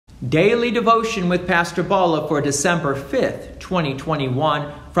Daily Devotion with Pastor Balla for December 5th,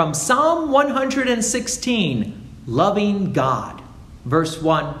 2021, from Psalm 116, Loving God. Verse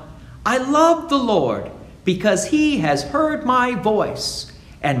 1, I love the Lord because he has heard my voice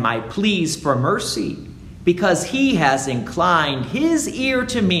and my pleas for mercy, because he has inclined his ear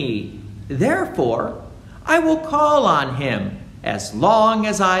to me. Therefore, I will call on him as long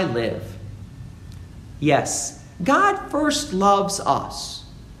as I live. Yes, God first loves us.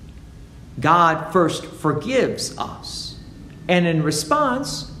 God first forgives us. And in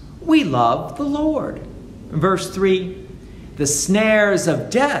response, we love the Lord. Verse 3, the snares of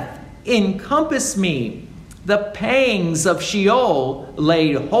death encompass me. The pangs of Sheol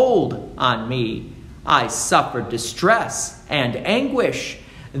laid hold on me. I suffered distress and anguish.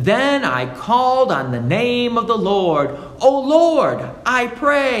 Then I called on the name of the Lord. O Lord, I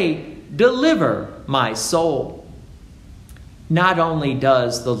pray, deliver my soul. Not only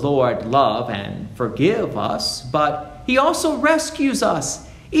does the Lord love and forgive us, but he also rescues us,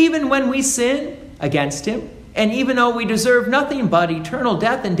 even when we sin against him. And even though we deserve nothing but eternal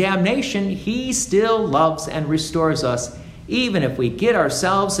death and damnation, he still loves and restores us. Even if we get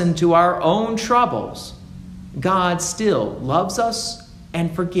ourselves into our own troubles, God still loves us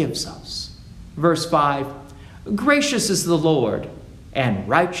and forgives us. Verse 5, gracious is the Lord and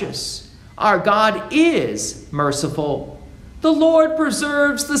righteous. Our God is merciful. The Lord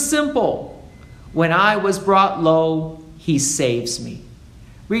preserves the simple. When I was brought low, he saves me.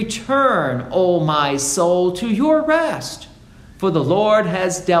 Return, O my soul, to your rest, for the Lord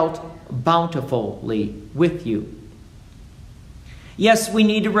has dealt bountifully with you. Yes, we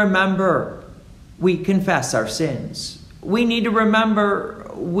need to remember we confess our sins. We need to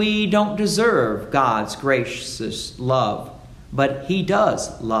remember we don't deserve God's gracious love, but he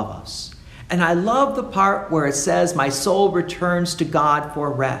does love us. And I love the part where it says, my soul returns to God for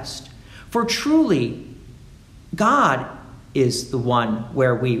rest. For truly, God is the one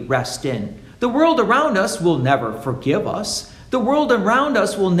where we rest in. The world around us will never forgive us. The world around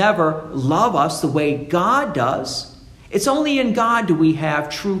us will never love us the way God does. It's only in God do we have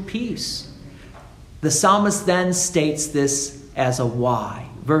true peace. The psalmist then states this as a why.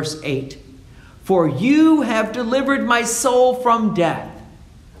 Verse 8, for you have delivered my soul from death,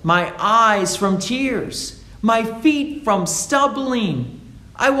 my eyes from tears, my feet from stumbling.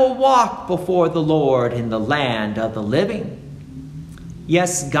 I will walk before the Lord in the land of the living.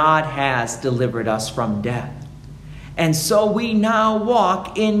 Yes, God has delivered us from death. And so we now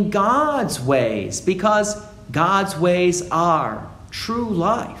walk in God's ways, because God's ways are true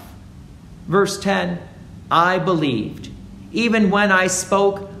life. Verse 10, I believed. Even when I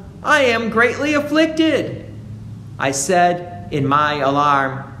spoke, I am greatly afflicted. I said in my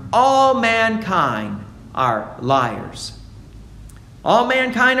alarm, all mankind are liars. All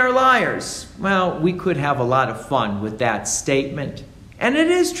mankind are liars. Well, we could have a lot of fun with that statement. And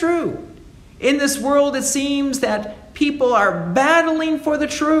it is true. In this world, it seems that people are battling for the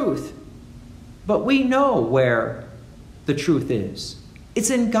truth. But we know where the truth is. It's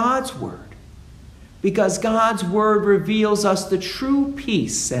in God's word. Because God's word reveals us the true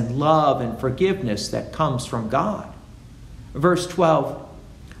peace and love and forgiveness that comes from God. Verse 12,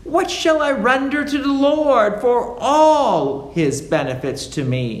 what shall I render to the Lord for all his benefits to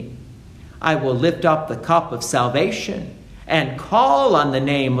me? I will lift up the cup of salvation and call on the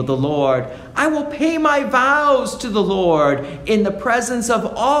name of the Lord. I will pay my vows to the Lord in the presence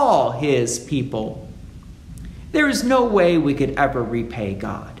of all his people. There is no way we could ever repay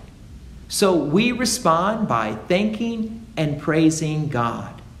God. So we respond by thanking and praising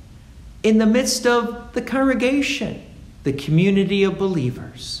God in the midst of the congregation, the community of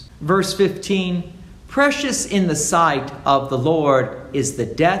believers. Verse 15, precious in the sight of the Lord is the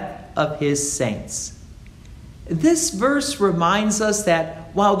death of his saints. This verse reminds us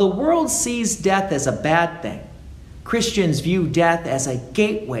that while the world sees death as a bad thing, Christians view death as a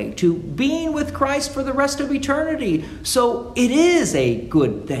gateway to being with Christ for the rest of eternity. So it is a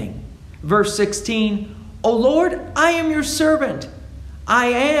good thing. Verse 16, O Lord, I am your servant. I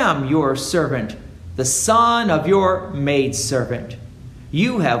am your servant, the son of your maidservant.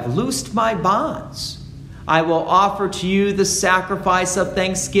 You have loosed my bonds. I will offer to you the sacrifice of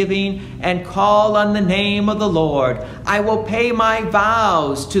thanksgiving and call on the name of the Lord. I will pay my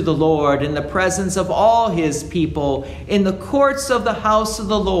vows to the Lord in the presence of all his people, in the courts of the house of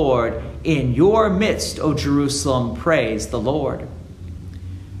the Lord. In your midst, O Jerusalem, praise the Lord.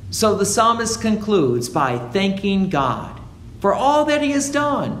 So the psalmist concludes by thanking God for all that he has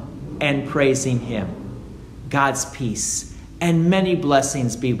done and praising him. God's peace and many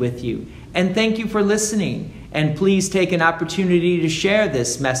blessings be with you. And thank you for listening. And please take an opportunity to share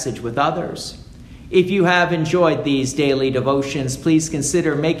this message with others. If you have enjoyed these daily devotions, please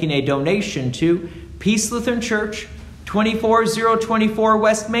consider making a donation to Peace Lutheran Church, 24024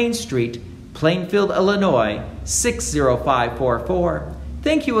 West Main Street, Plainfield, Illinois, 60544.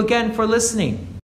 Thank you again for listening.